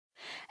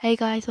Hey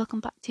guys,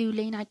 welcome back to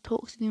Late Night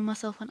Talks with me,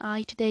 myself, and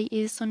I. Today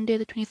is Sunday,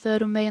 the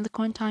 23rd of May, and the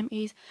current time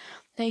is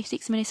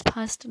 36 minutes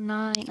past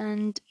 9.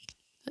 And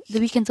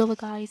the weekend's over,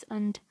 guys,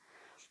 and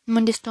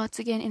Monday starts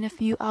again in a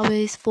few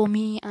hours for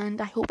me.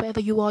 And I hope wherever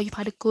you are, you've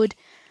had a good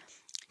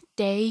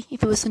day.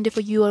 If it was Sunday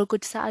for you, or a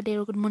good Saturday,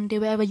 or a good Monday,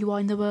 wherever you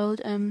are in the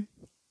world.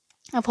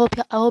 I hope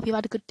you've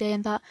had a good day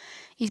and that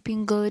it's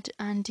been good,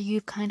 and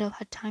you've kind of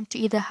had time to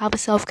either have a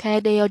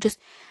self-care day or just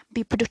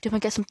be productive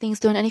and get some things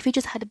done. And if you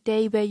just had a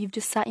day where you've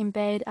just sat in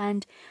bed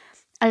and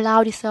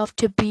allowed yourself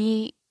to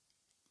be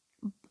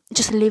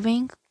just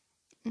living,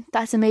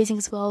 that's amazing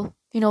as well.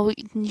 You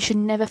should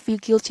never feel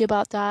guilty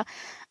about that.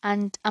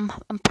 And I'm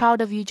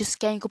proud of you just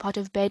getting up out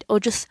of bed, or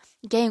just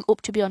getting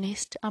up, to be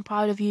honest. I'm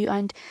proud of you,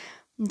 and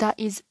that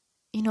is,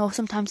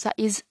 sometimes that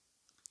is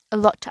a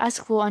lot to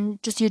ask for,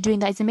 and just you doing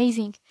that is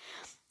amazing.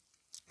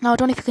 Now, I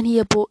don't know if you can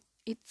hear, but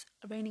it's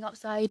raining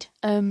outside.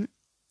 I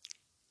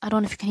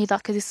don't know if you can hear that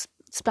because it's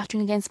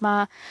splattering against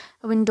my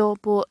window,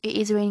 but it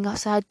is raining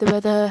outside. The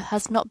weather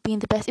has not been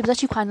the best. It was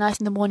actually quite nice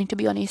in the morning, to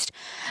be honest.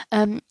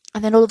 And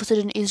then all of a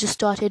sudden it's just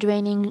started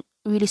raining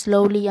really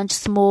slowly and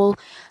just small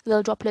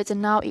little droplets,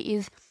 and now it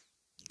is,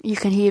 you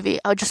can hear it.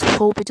 I just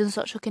hope it doesn't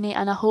start chucking it,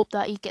 and I hope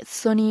that it gets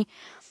sunny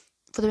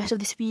for the rest of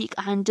this week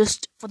and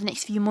just for the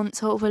next few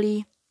months,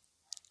 hopefully.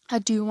 I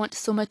do want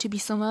summer to be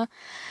summer,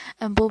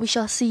 but we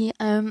shall see.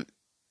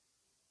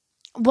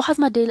 What has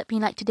my day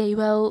been like today?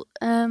 Well,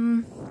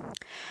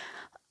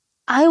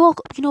 I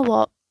woke up, you know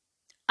what?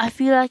 I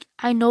feel like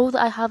I know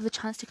that I have the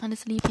chance to kind of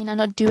sleep in and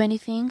not do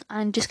anything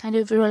and just kind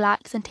of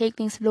relax and take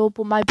things slow,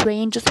 but my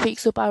brain just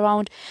wakes up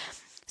around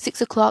 6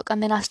 o'clock,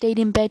 and then I stayed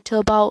in bed till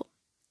about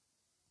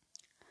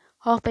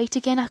 8:30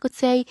 again, I could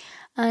say.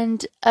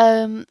 And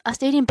I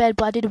stayed in bed,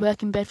 but I did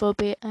work in bed for a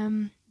bit.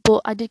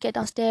 But I did get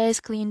downstairs,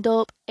 cleaned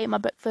up, ate my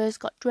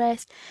breakfast, got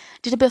dressed,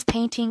 did a bit of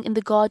painting in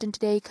the garden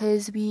today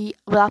because we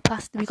got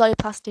it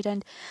plastered,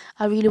 and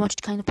I really wanted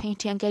to kind of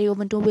paint it and get it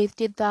over and done with.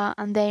 Did that,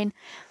 and then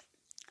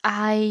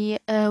I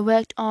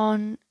worked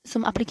on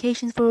some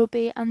applications for a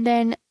bit. And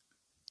then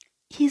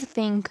here's the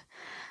thing.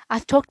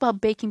 I've talked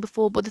about baking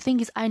before, but the thing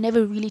is, I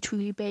never really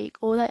truly bake.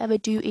 All I ever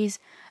do is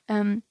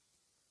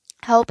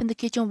help in the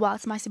kitchen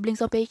whilst my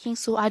siblings are baking.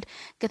 So I'd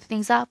get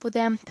things out for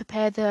them,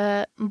 prepare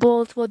the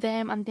bowls for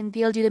them, and then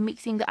they'll do the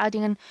mixing, the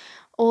adding, and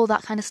all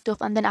that kind of stuff.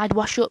 And then I'd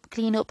wash up,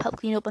 clean up, help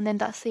clean up, and then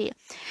that's it.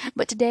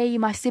 But today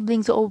my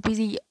siblings were all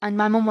busy, and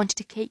my mum wanted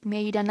a cake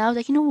made, and I was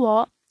like, you know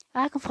what?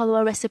 I can follow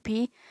a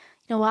recipe.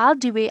 You know what? I'll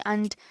do it.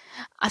 And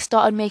I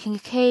started making a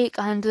cake,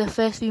 and the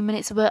first few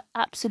minutes were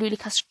absolutely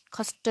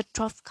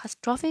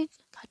catastrophic.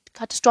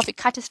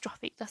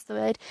 That's the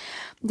word.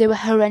 They were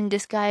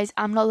horrendous, guys.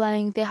 I'm not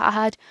lying. I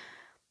had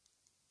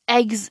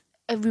eggs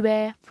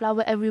everywhere,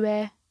 flour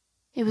everywhere.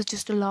 It was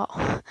just a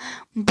lot.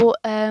 But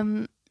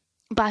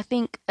I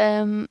think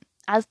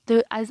as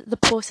the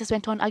process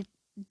went on, I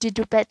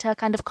did better,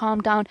 kind of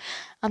calm down,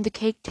 and the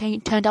cake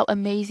turned out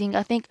amazing.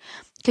 I think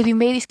because we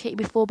made this cake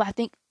before, but I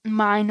think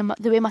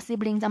the way my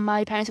siblings and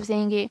my parents were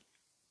saying it,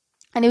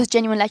 and it was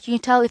genuine. Like, you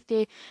can tell if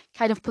they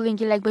kind of pulling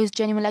your leg, but it was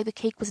genuine. Like, the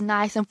cake was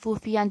nice and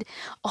fluffy, and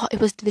it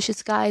was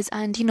delicious, guys.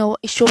 And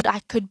it showed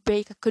I could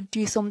bake, I could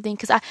do something,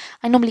 because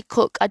I normally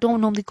cook. I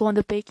don't normally go on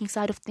the baking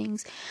side of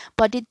things,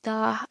 but I did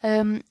that.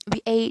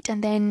 We ate,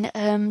 and then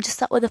just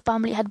sat with the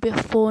family, had a bit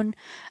of fun,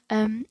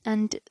 and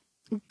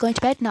going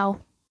to bed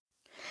now.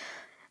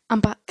 I'm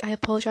back. I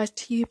apologise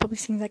to you. It probably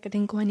seems like I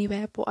didn't go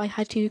anywhere, but I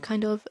had to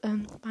kind of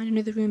find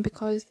another room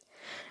because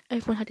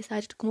everyone had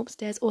decided to come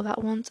upstairs all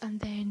at once, and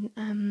then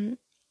one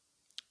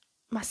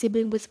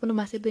of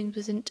my siblings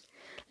wasn't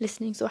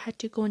listening, so I had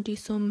to go and do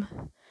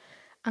some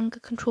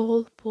anger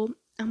control. But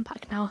I'm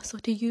back now. So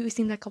to you, it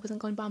seemed like I wasn't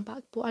going, but I'm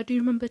back. But I do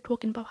remember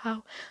talking about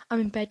how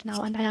I'm in bed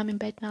now, and I am in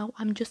bed now.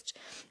 I'm just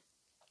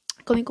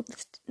going up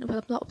well,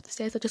 I'm not up the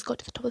stairs. I just got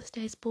to the top of the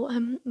stairs. But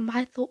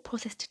my thought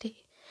process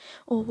today,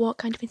 or what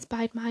kind of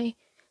inspired my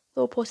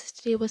thought process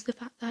today, was the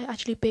fact that I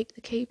actually baked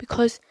the cake,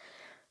 because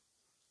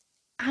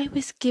I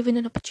was given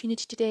an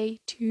opportunity today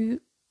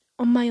to,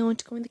 on my own,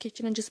 to go in the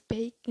kitchen and just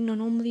bake.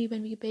 Normally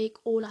when we bake,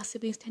 all our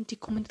siblings tend to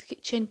come into the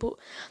kitchen, but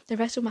the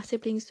rest of my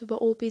siblings were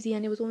all busy,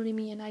 and it was only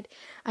me, and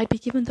I'd be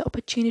given the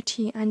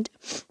opportunity. And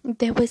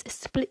there was a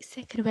split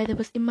second where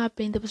in my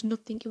brain there was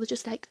nothing. It was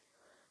just like,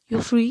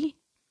 you're free,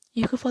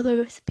 you can follow a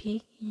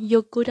recipe,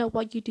 you're good at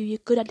what you do, you're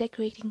good at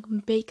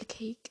decorating, bake a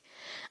cake,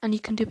 and you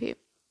can do it.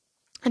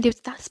 And it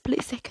was that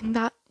split second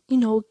that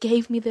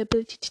gave me the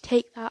ability to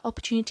take that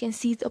opportunity and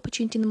seize the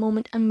opportunity in the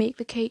moment and make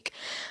the cake.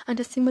 And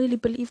I similarly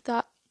believe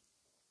that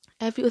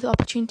every other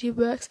opportunity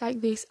works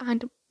like this.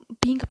 And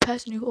being a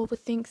person who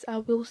overthinks, I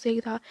will say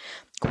that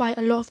quite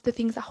a lot of the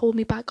things that hold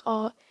me back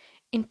are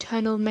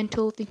internal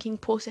mental thinking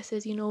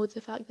processes.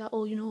 The fact that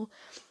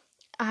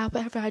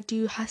whatever I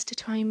do has to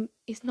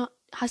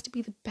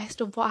be the best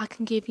of what I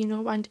can give,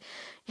 and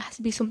it has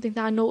to be something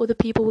that I know other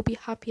people will be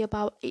happy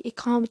about. It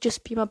can't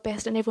just be my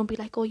best and everyone be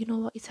like, oh, you know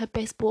what, it's her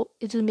best, but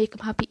it doesn't make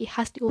them happy. It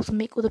has to also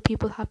make other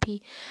people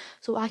happy.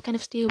 So I kind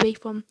of stay away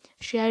from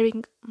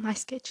sharing my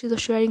sketches or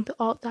sharing the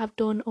art that I've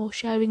done or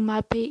sharing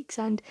my bakes.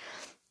 And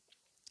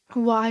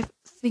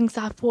things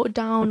I've wrote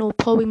down, or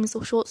poems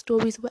or short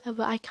stories or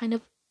whatever, I kind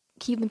of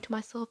keep them to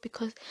myself,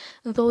 because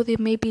though they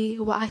may be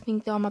what I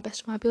think they are my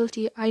best of my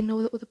ability, I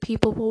know that other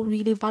people won't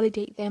really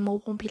validate them,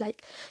 or won't be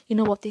like, you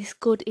know what, this is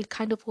good. It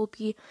kind of will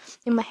be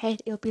in my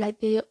head, it'll be like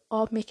they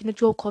are making a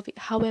joke of it.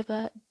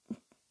 However,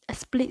 a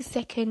split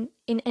second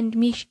in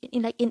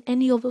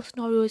any of those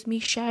scenarios, me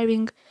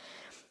sharing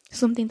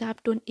something that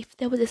I've done, if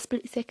there was a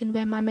split second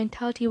where my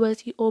mentality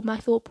was, or my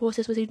thought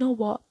process was, you know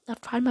what,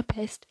 I've tried my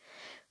best,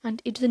 and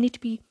it doesn't need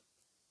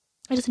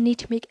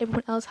to make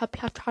everyone else happy.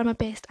 I've tried my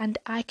best, and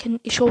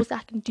it shows that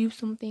I can do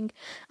something,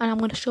 and I'm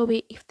going to show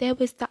it. If there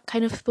was that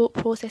kind of thought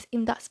process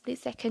in that split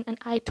second, and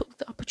I took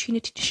the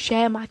opportunity to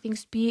share my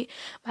things, be it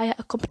via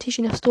a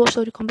competition, a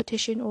story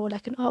competition, or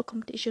like an art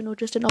competition, or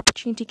just an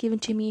opportunity given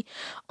to me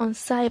on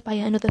site by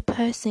another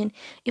person,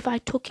 if I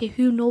took it,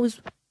 who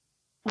knows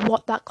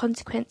what that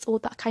consequence or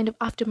that kind of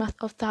aftermath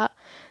of that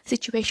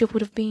situation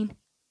would have been.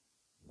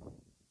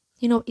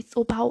 You know, it's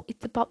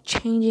about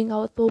changing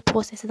our thought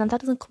processes, and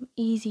that doesn't come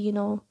easy, you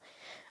know.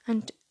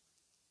 And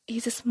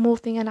it's a small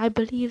thing, and I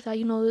believe that,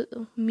 you know,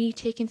 me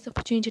taking this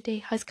opportunity today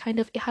has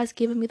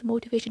given me the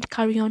motivation to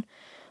carry on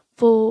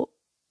for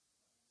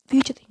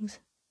future things.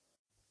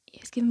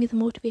 It's given me the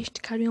motivation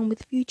to carry on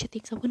with future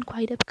things. I wouldn't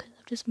quite up because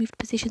I've just moved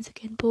positions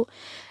again, but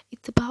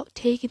it's about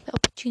taking the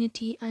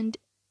opportunity and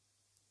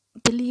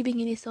believing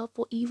in yourself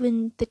for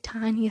even the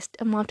tiniest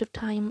amount of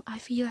time. I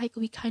feel like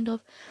we kind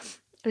of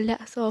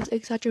let ourselves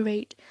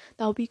exaggerate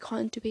that we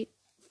can't do it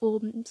for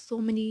so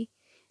many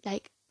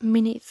like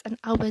minutes and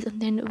hours,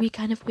 and then we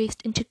kind of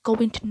go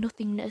into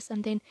nothingness,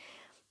 and then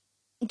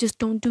just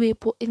don't do it.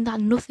 But in that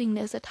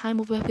nothingness, a time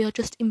of where we are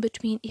just in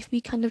between, if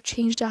we kind of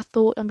changed our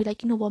thought and be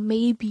like, you know what,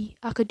 maybe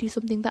I could do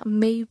something that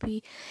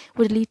maybe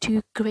would lead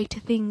to greater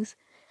things.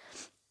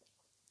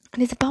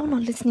 And it's about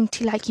not listening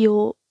to like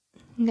your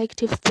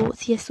negative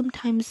thoughts. Yes,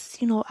 sometimes,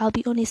 you know, I'll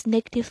be honest,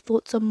 negative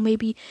thoughts are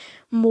maybe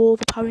more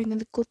overpowering than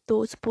the good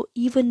thoughts, but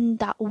even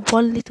that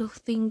one little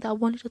thing, that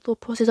one little thought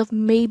process of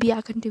maybe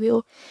I can do it,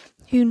 or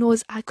who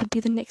knows, I could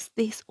be the next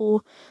this,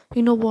 or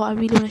you know what, I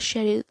really want to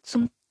share it.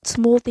 Some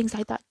small things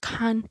like that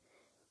can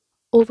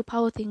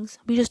overpower things.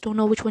 We just don't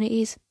know which one it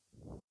is.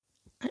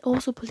 I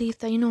also believe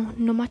that, you know,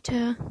 no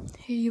matter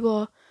who you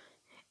are,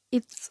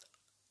 it's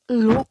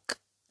luck.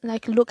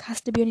 Like, luck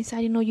has to be on your side.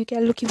 You know, you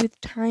get lucky with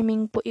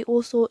timing, but it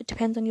also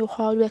depends on your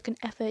hard work and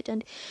effort.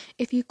 And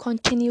if you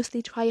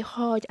continuously try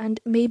hard, and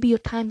maybe your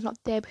time's not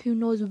there, but who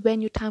knows when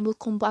your time will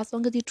come. But as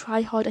long as you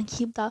try hard and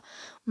keep that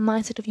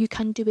mindset of you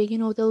can do it, you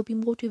know, there will be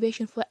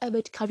motivation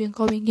forever to carry on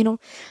going, you know,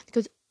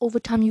 because over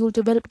time you will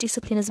develop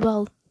discipline as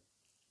well.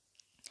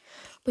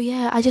 But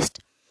yeah, I just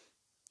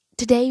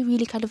today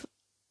really kind of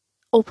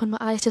opened my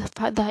eyes to the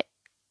fact that it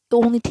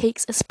only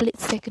takes a split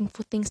second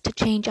for things to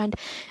change, and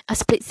a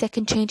split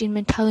second change in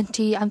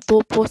mentality and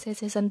thought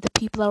processes and the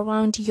people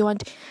around you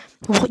and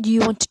what you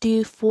want to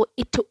do, for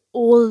it to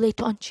all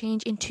later on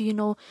change into, you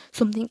know,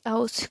 something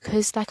else.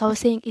 Because like I was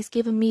saying, it's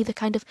given me the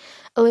kind of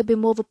a little bit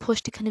more of a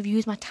push to kind of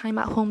use my time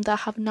at home that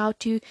I have now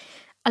to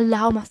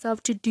allow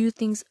myself to do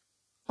things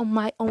on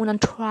my own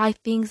and try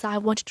things that I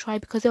want to try,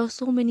 because there are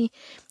so many,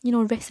 you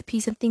know,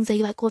 recipes and things that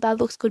you're like, oh, that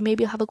looks good,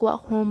 maybe I'll have a go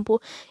at home,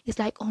 but it's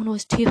like, oh no,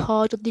 it's too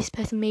hard, or this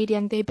person made it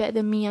and they're better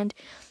than me, and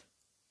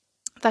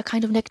that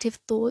kind of negative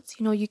thoughts,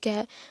 you know, you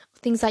get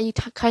things that you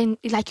kind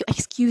like your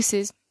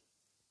excuses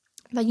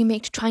that you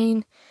make to try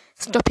and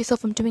stop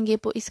yourself from doing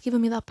it. But it's given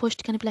me that push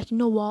to kind of be like, you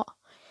know what,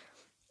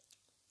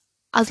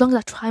 as long as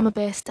I try my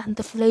best and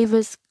the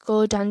flavor's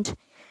good and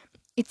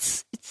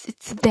it's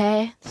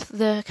there,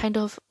 the kind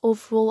of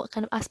overall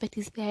kind of aspect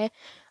is there,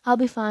 I'll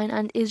be fine,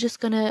 and it's just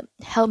gonna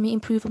help me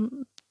improve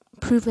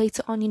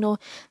later on, you know,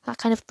 that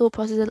kind of thought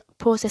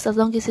process. As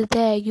long as it's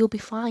there, you'll be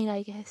fine,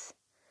 I guess.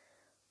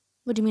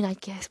 What do you mean, I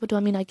guess? What do I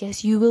mean, I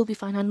guess? You will be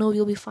fine. I know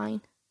you'll be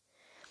fine.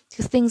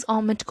 Because things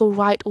aren't meant to go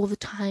right all the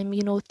time,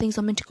 you know, things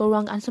are meant to go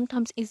wrong, and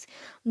sometimes it's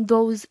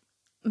those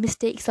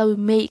mistakes that we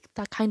make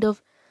that kind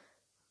of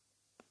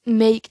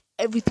make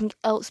everything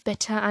else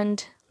better,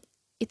 and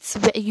it's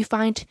where you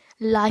find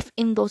life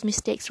in those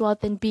mistakes rather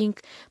than being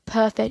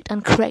perfect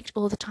and correct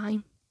all the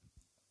time.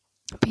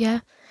 But yeah,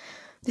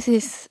 this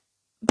has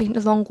been a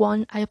long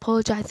one. I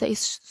apologize that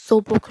it's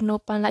so broken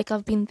up, and like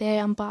I've been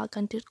there and back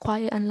and did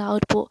quiet and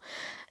loud. But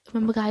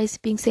remember, guys,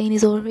 being sane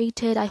is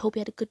overrated. I hope you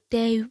had a good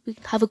day. We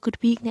have a good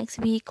week next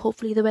week.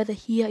 Hopefully the weather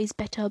here is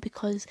better,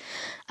 because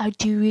I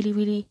do really,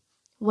 really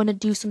want to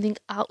do something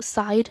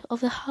outside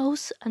of the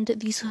house and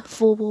these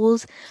four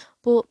walls.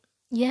 But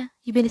yeah,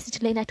 you've been listening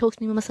to Late Night Talks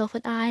with me, myself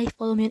and I.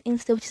 Follow me on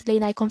Insta, which is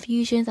Late Night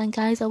Confusions. And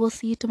guys, I will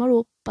see you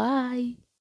tomorrow. Bye.